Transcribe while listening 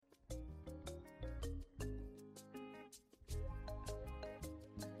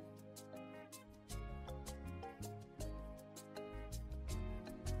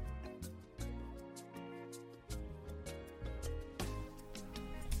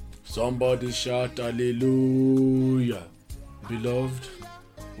Somebody shout hallelujah. Beloved,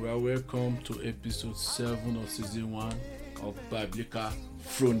 we are welcome to episode 7 of season 1 of Biblical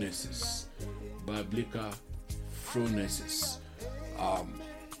Phronesis. Biblical Phronesis.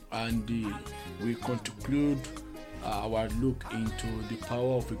 We conclude our look into the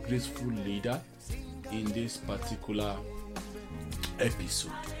power of a graceful leader in this particular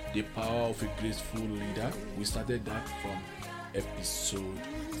episode. The power of a graceful leader. We started that from episode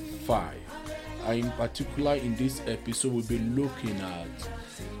 5. In particular, in this episode, we'll be looking at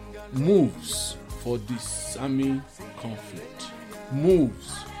moves for disarming conflict.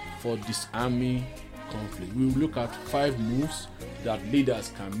 Moves for disarming conflict. We will look at 5 moves that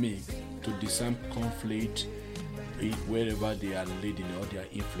leaders can make to disarm conflict wherever they are leading or they are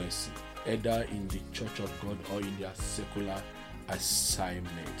influencing, either in the church of God or in their secular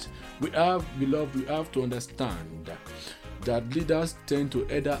assignment. We have to understand that leaders tend to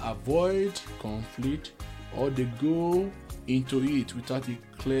either avoid conflict or they go into it without a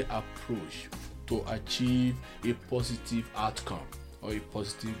clear approach to achieve a positive outcome or a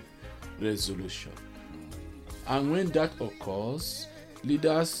positive resolution. And when that occurs,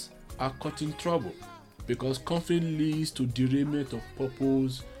 leaders are caught in trouble because conflict leads to derailment of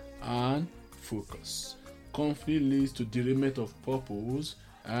purpose and focus. Conflict leads to derailment of purpose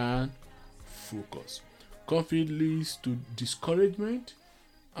and focus. Conflict leads to discouragement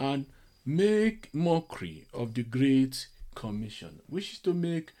and make mockery of the Great Commission, which is to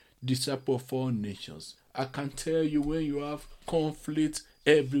make disciples of all nations. I can tell you, when you have conflict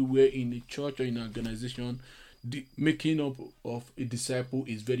everywhere in the church or in an organization, the making up of a disciple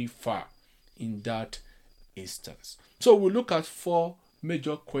is very far in that instance. So we'll look at 4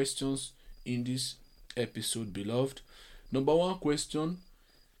 major questions in this episode, beloved. Number 1 question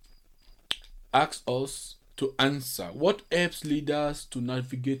asks us to answer: what helps leaders to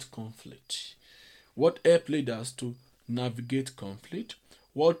navigate conflict? What helps leaders to navigate conflict?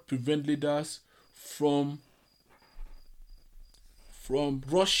 What prevents leaders from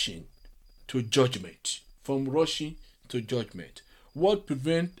rushing to judgment? What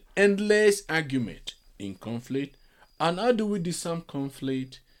prevents endless argument in conflict? And how do we disarm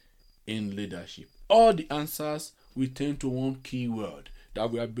conflict in leadership? All the answers we tend to one key word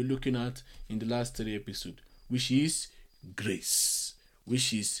that we have been looking at in the last 3 episodes, which is grace.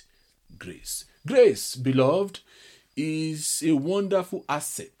 Grace, beloved, is a wonderful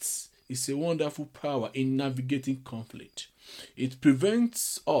asset. It's a wonderful power in navigating conflict. It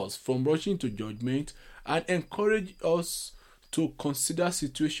prevents us from rushing to judgment and encourages us to consider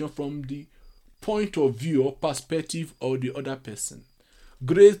situation from the point of view or perspective of the other person.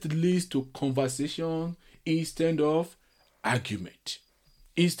 Grace leads to conversation instead of argument.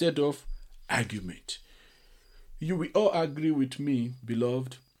 You will all agree with me,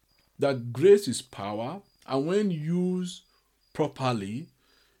 beloved, that grace is power, and when used properly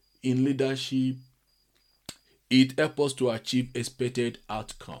in leadership, it helps us to achieve expected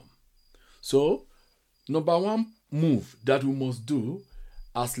outcome. So, number 1 move that we must do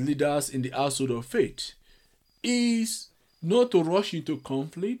as leaders in the household of faith is not to rush into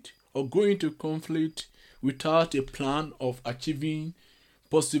conflict or go into conflict without a plan of achieving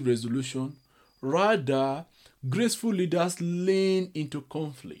positive resolution. Rather, graceful leaders lean into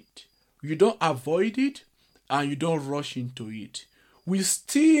conflict. You don't avoid it and you don't rush into it. With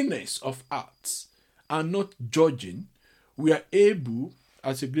stillness of heart and not judging, we are able,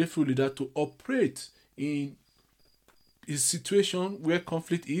 as a graceful leader, to operate in a situation where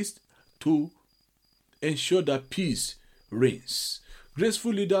conflict is, to ensure that peace reigns.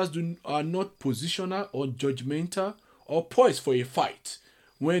 Graceful leaders are not positional or judgmental or poised for a fight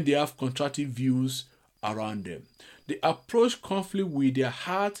when they have contrasting views around them. They approach conflict with their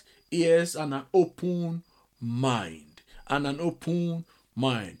heart, ears, and an open mind.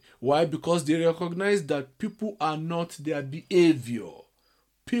 Why? Because they recognize that people are not their behavior.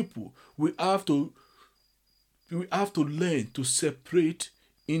 We have to learn to separate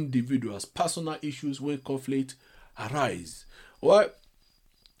individuals, personal issues when conflict arise. Why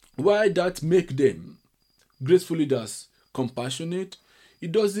that make them graceful leaders compassionate?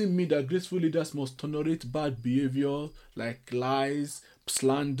 It doesn't mean that graceful leaders must tolerate bad behavior like lies,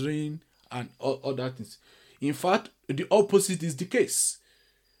 slandering, and other things. In fact, the opposite is the case.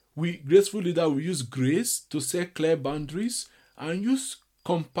 Graceful leaders will use grace to set clear boundaries and use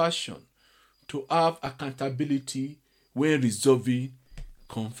compassion to have accountability when resolving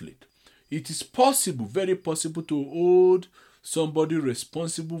conflict. It is possible, very possible, to hold somebody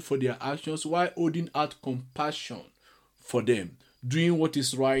responsible for their actions while holding out compassion for them, doing what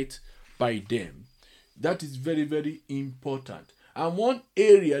is right by them. That is very, very important. And one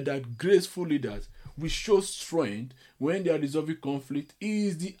area that graceful leaders will show strength when they are resolving conflict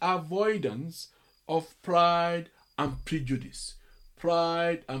is the avoidance of pride and prejudice.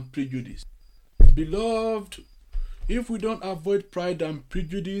 Pride and prejudice. Beloved, if we don't avoid pride and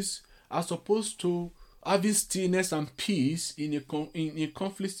prejudice as opposed to having stillness and peace in a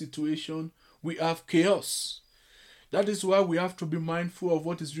conflict situation, we have chaos. That is why we have to be mindful of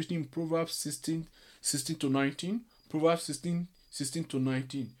what is written in Proverbs 16 to 19. Proverbs 16 to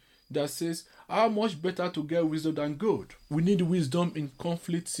 19. That says, how much better to get wisdom than gold. We need wisdom in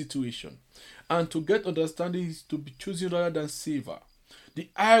conflict situation. And to get understanding is to be choosing rather than silver. The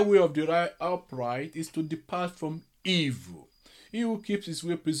highway of the upright is to depart from evil. He who keeps his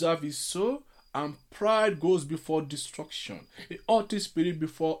way preserves his soul, and pride goes before destruction, a haughty spirit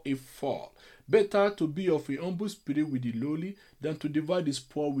before a fall. Better to be of a humble spirit with the lowly than to divide the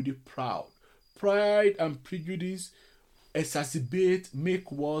spoil with the proud. Pride and prejudice exacerbate, make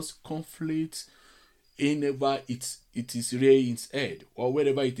worse conflicts whenever it is rearing its head or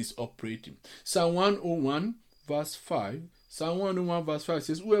wherever it is operating. Psalm 101 verse 5. Psalm 101 verse 5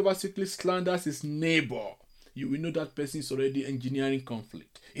 says, whoever secretly slanders his neighbor, you will know that person is already engineering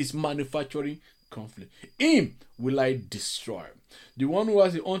conflict. It's manufacturing conflict. Him will I destroy. The one who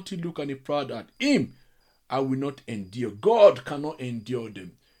has a haughty look and a proud heart, him I will not endure. God cannot endure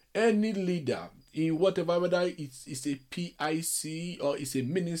them. Any leader in whatever, whether it's a PIC or it's a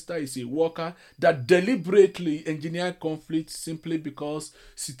minister, it's a worker that deliberately engineer conflict simply because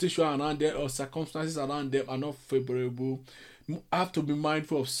situation around them or circumstances around them are not favorable, have to be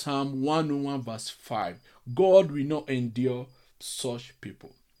mindful of Psalm 101 verse 5. God will not endure such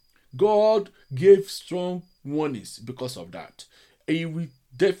people. God gave strong warnings because of that. He will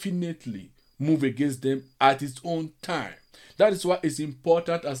definitely move against them at his own time. That is why it's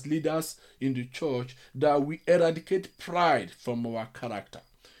important as leaders in the church that we eradicate pride from our character.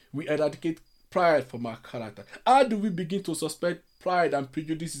 We eradicate pride from our character. How do we begin to suspect pride and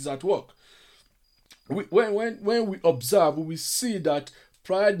prejudices at work? When we observe, we see that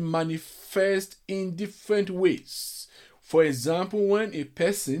pride manifests in different ways. For example, when a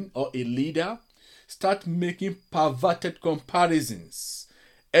person or a leader starts making perverted comparisons,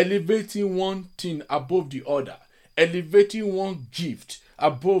 elevating one thing above the other, elevating one gift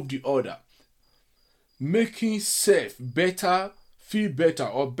above the other, making self better, feel better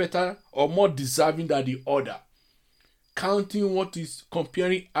or more deserving than the other, counting what is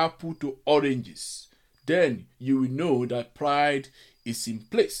comparing apple to oranges, then you will know that pride is in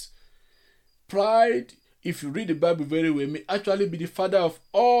place. Pride, if you read the Bible very well, may actually be the father of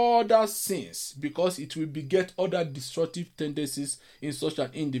other sins because it will beget other destructive tendencies in such an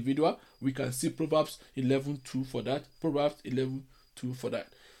individual. We can see Proverbs 11:2 for that. Proverbs 11:2 for that.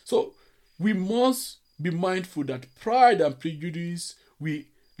 So we must be mindful that pride and prejudice will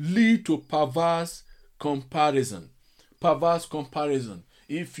lead to perverse comparison. Perverse comparison.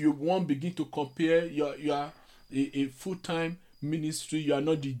 If you want begin to compare your a full-time ministry, you are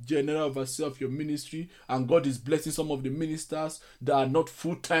not the general overseer of your ministry, and God is blessing some of the ministers that are not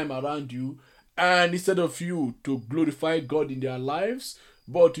full-time around you, and instead of you to glorify God in their lives,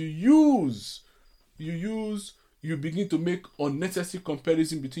 but you begin to make unnecessary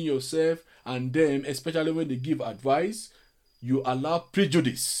comparison between yourself and them, especially when they give advice, you allow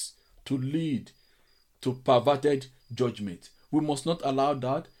prejudice to lead to perverted judgment. We must not allow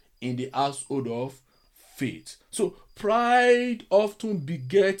that in the household of faith. So pride often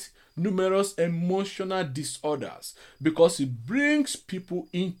begets numerous emotional disorders because it brings people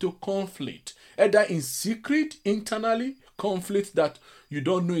into conflict, either in secret, internally, conflict that you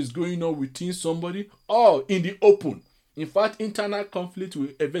don't know is going on within somebody, or in the open. In fact, internal conflict will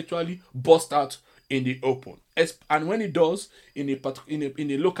eventually burst out in the open. And when it does, in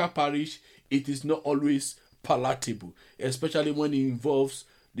a local parish, it is not always palatable, especially when it involves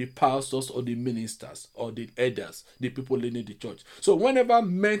the pastors or the ministers or the elders, the people leading the church. So whenever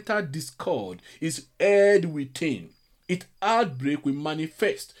mental discord is heard within, its outbreak will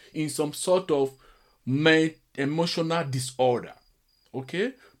manifest in some sort of emotional disorder.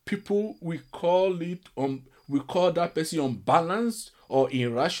 Okay? People will call that person unbalanced or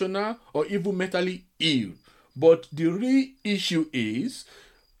irrational or even mentally ill. But the real issue is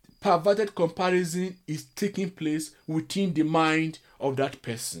perverted comparison is taking place within the mind of that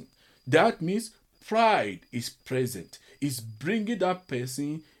person. That means pride is present. It's bringing that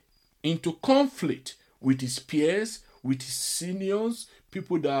person into conflict with his peers, with his seniors,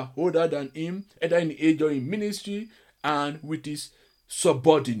 people that are older than him, either in age or in ministry, and with his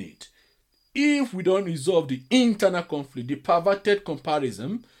subordinate. If we don't resolve the internal conflict, the perverted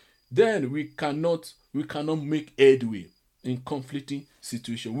comparison, then we cannot make headway. in conflicting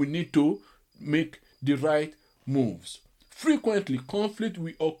situations. We need to make the right moves. Frequently, conflict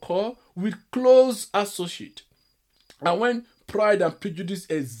will occur with close associates. And when pride and prejudice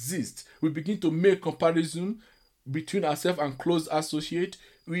exist, we begin to make comparison between ourselves and close associate.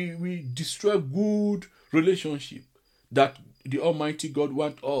 We destroy good relationship that the Almighty God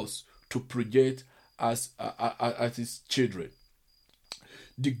wants us to project as His children.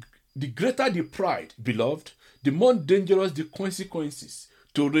 The greater the pride, beloved, the more dangerous the consequences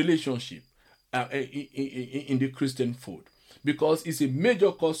to relationship in the Christian fold, because it's a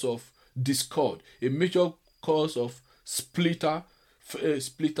major cause of discord, a major cause of splitter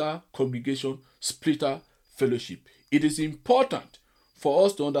congregation, splitter fellowship. It is important for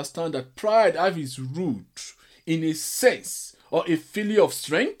us to understand that pride has its root in a sense or a feeling of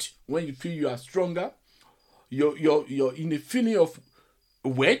strength. When you feel you are stronger, you're in a feeling of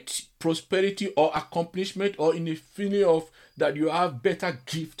wealth, prosperity, or accomplishment, or in a feeling of that you have better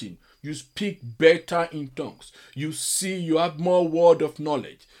gifting. You speak better in tongues. You have more word of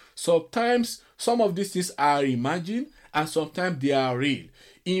knowledge. Sometimes some of these things are imagined and sometimes they are real.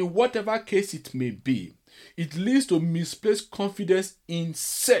 In whatever case it may be, it leads to misplaced confidence in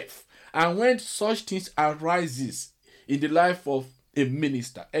self. And when such things arises in the life of a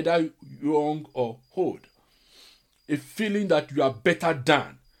minister, either young or old, a feeling that you are better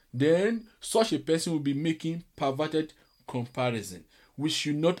than, then such a person will be making perverted comparison. We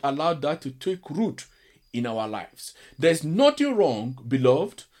should not allow that to take root in our lives. There's nothing wrong,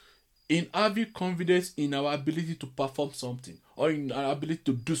 beloved, in having confidence in our ability to perform something or in our ability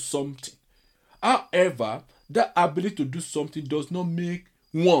to do something. However, that ability to do something does not make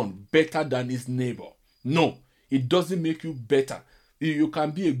one better than his neighbor. No, it doesn't make you better. You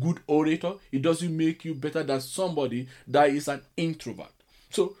can be a good orator. It doesn't make you better than somebody that is an introvert.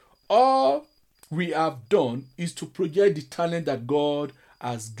 So all we have done is to project the talent that God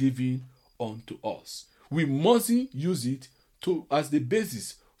has given unto us. We mustn't use it as the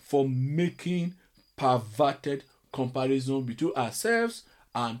basis for making perverted comparison between ourselves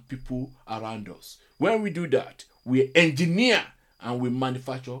and people around us. When we do that, we engineer and we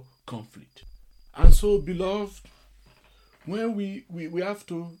manufacture conflict. And so, beloved, when we have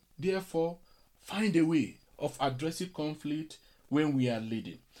to therefore find a way of addressing conflict when we are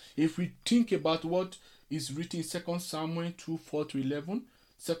leading. If we think about what is written in 2 Samuel 2:4-11,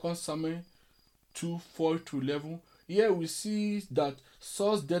 2 Samuel 2:4-11, here we see that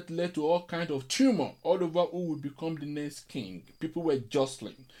Saul's death led to all kinds of tumor all over who would become the next king. People were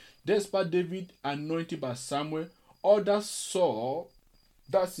jostling. Despite David anointed by Samuel, others saw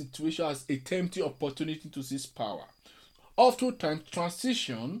that situation as a tempting opportunity to seize power. Oftentimes,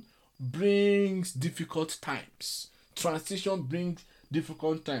 transition brings difficult times. Transition brings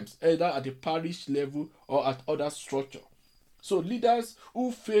difficult times, either at the parish level or at other structure. So leaders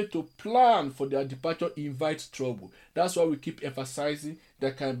who fail to plan for their departure invite trouble. That's why we keep emphasizing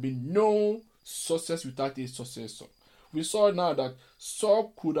there can be no success without a successor. We saw now that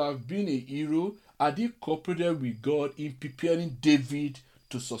Saul could have been a hero had he cooperated with God in preparing David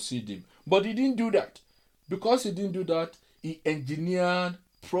to succeed him. But he didn't do that. Because he didn't do that, he engineered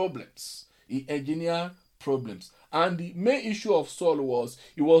problems. And the main issue of Saul was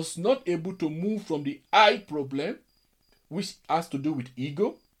he was not able to move from the I problem, which has to do with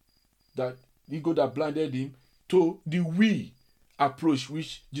ego that blinded him, to the we approach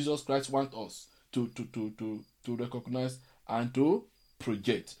which Jesus Christ wants us to recognize and to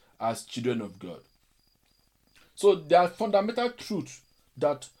project as children of God. So there are fundamental truths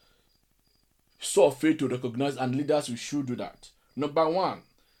that Saul failed to recognize, and leaders should do that. Number one,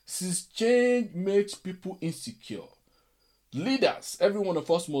 since change makes people insecure, leaders, every one of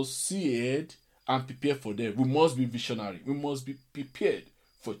us must see ahead and prepare for them. We must be visionary. We must be prepared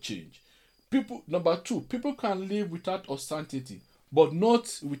for change. Number two, people can live without uncertainty, but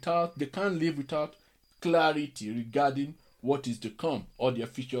they can't live without clarity regarding what is to come or their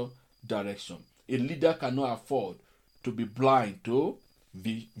future direction. A leader cannot afford to be blind to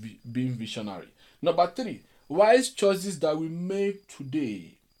being visionary. Number three, wise choices that we make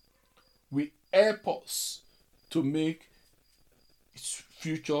today will help us to make its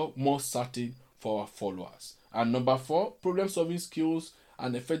future more certain for our followers. And number four, problem-solving skills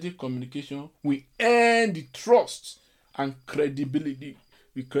and effective communication will earn the trust and credibility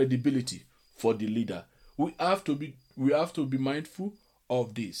for the leader. We have to be mindful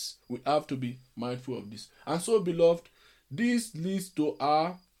of this. And so, beloved, this leads to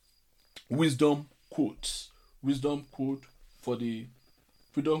our wisdom quotes. Wisdom quote for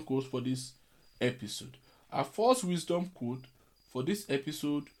this episode. Our first wisdom quote for this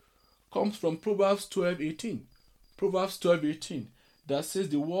episode comes from Proverbs 12:18. Proverbs 12:18 that says,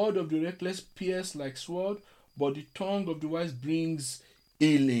 the word of the reckless pierces like sword, but the tongue of the wise brings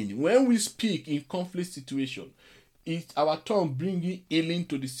healing. When we speak in conflict situation, is our tongue bringing healing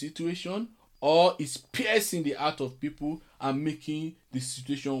to the situation, or is piercing the heart of people and making the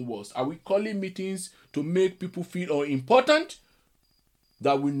situation worse? Are we calling meetings to make people feel unimportant,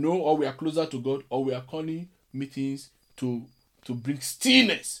 that we know or we are closer to God, or we are calling meetings to bring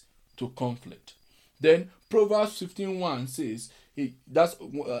stillness to conflict? Then Proverbs 15:1 says, that's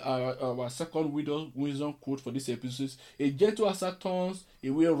our second wisdom quote for this episode. A gentle answer turns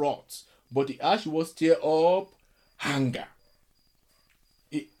away wrath, but the harsh words stir up anger.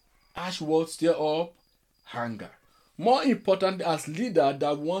 Harsh words stir up anger. More important, as leader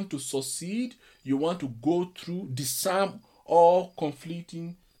that want to succeed, you want to go through, disarm all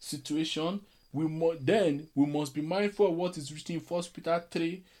conflicting situation. We must be mindful of what is written in 1 Peter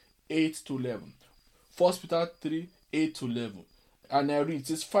 3:8-11. 1 Peter 3:8-11. And I read, it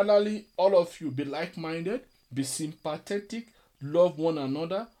says, finally, all of you be like-minded, be sympathetic, love one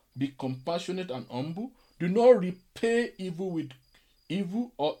another, be compassionate and humble. Do not repay evil with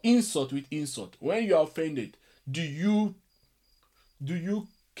evil or insult with insult. When you are offended, do you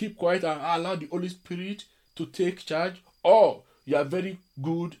keep quiet and allow the Holy Spirit to take charge, or you are very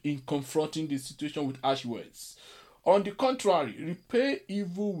good in confronting the situation with harsh words? On the contrary, repay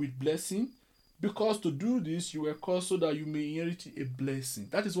evil with blessing, because to do this you were called so that you may inherit a blessing.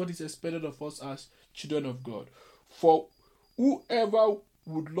 That is what is expected of us as children of God. For whoever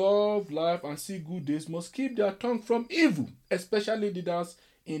would love life and see good days must keep their tongue from evil, especially leaders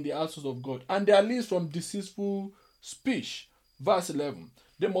in the houses of God, and their lips from deceitful speech. Verse 11.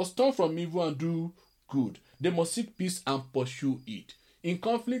 They must turn from evil and do good. They must seek peace and pursue it. In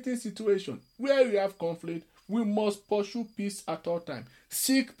conflicting situations, where we have conflict, we must pursue peace at all times.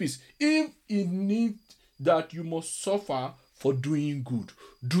 Seek peace. If it needs that you must suffer for doing good,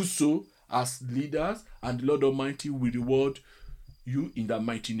 do so as leaders, and the Lord Almighty will reward you in the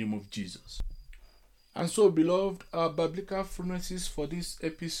mighty name of Jesus. And so, beloved, our biblical phronesis for this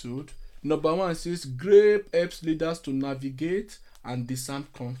episode, number 1 says, grace helps leaders to navigate and disarm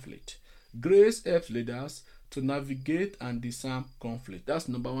conflict. Grace helps leaders to navigate and disarm conflict. That's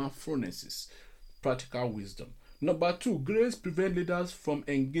number 1 phronesis, practical wisdom. Number 2, grace prevents leaders from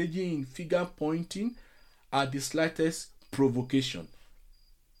engaging in figure pointing at the slightest provocation.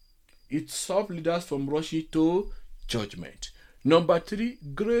 It stops leaders from rushing to judgment. Number 3,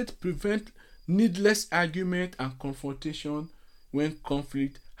 grace prevents needless argument and confrontation when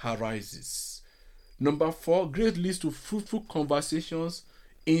conflict arises. Number 4, grace leads to fruitful conversations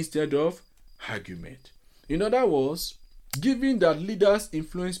instead of argument. In other words, given that leaders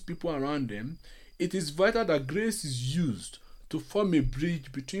influence people around them, it is vital that grace is used to form a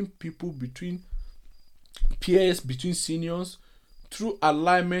bridge between people, between peers, between seniors, through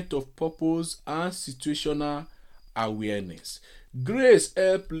alignment of purpose and situational awareness. Grace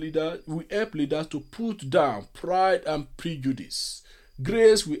will help leaders to put down pride and prejudice.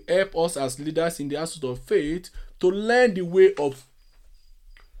 Grace will help us as leaders in the household of faith to learn the way of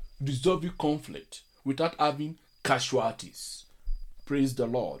resolving conflict without having casualties. Praise the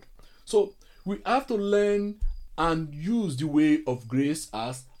Lord. So we have to learn and use the way of grace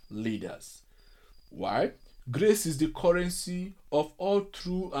as leaders. Why? Grace is the currency of all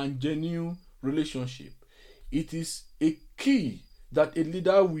true and genuine relationship. It is a key that a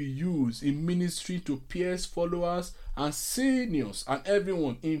leader will use in ministry to peers, followers, and seniors, and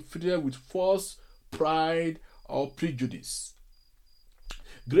everyone infiltrated with false pride or prejudice.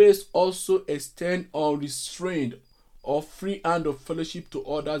 Grace also extends unrestrained or free hand of fellowship to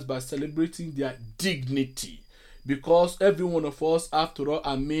others by celebrating their dignity, because every one of us, after all,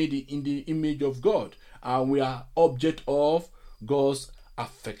 are made in the image of God, and we are object of God's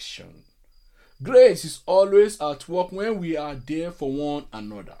affection. Grace is always at work when we are there for one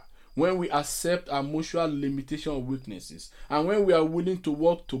another, when we accept our mutual limitation of weaknesses, and when we are willing to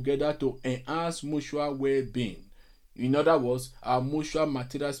work together to enhance mutual well-being. In other words, our mutual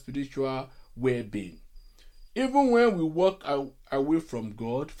material spiritual well-being. Even when we walk away from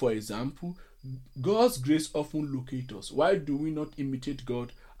God, for example, God's grace often locates us. Why do we not imitate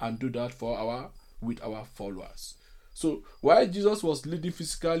God and do that with our followers? So while Jesus was leading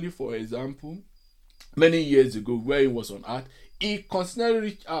physically, for example, many years ago, where he was on earth, he constantly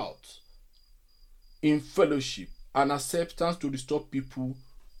reached out in fellowship and acceptance to restore people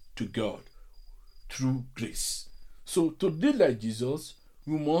to God through grace. So to live like Jesus,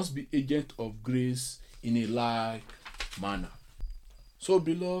 we must be agents of grace in a like manner. So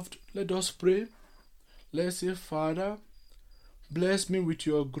beloved, let us pray. Let's say, Father, bless me with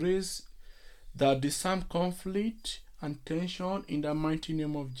your grace that disarm conflict and tension in the mighty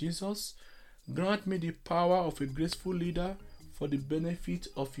name of Jesus. Grant me the power of a graceful leader for the benefit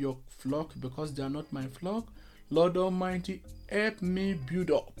of your flock, because they are not my flock. Lord Almighty, help me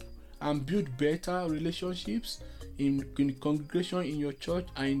build up and build better relationships in the congregation, in your church,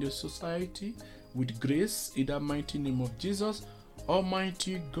 and in the society with grace in the mighty name of Jesus.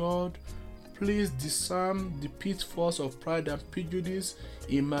 Almighty God, please disarm the pitfalls of pride and prejudice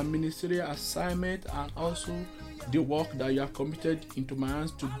in my ministerial assignment, and also the work that you have committed into my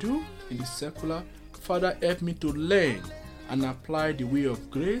hands to do in the secular. Father, help me to learn and apply the way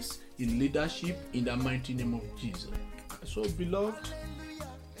of grace in leadership in the mighty name of Jesus. So, beloved,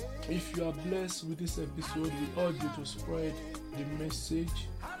 if you are blessed with this episode, we urge you to spread the message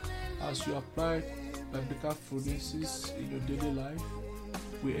as you apply biblical phronesis in your daily life.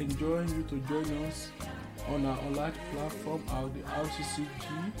 We enjoin you to join us on our online platform at the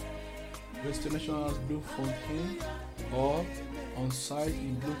RCCG, Destination House Bloemfontein, or on site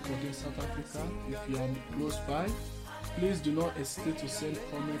in Bloemfontein, South Africa. If you are close by, please do not hesitate to send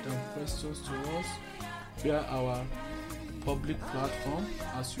comments and questions to us via our public platform.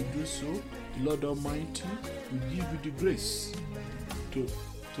 As you do so, the Lord Almighty will give you the grace to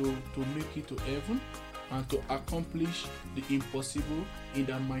make it to heaven and to accomplish the impossible in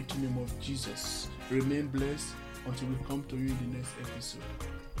the mighty name of Jesus. Remain blessed until we come to you in the next episode.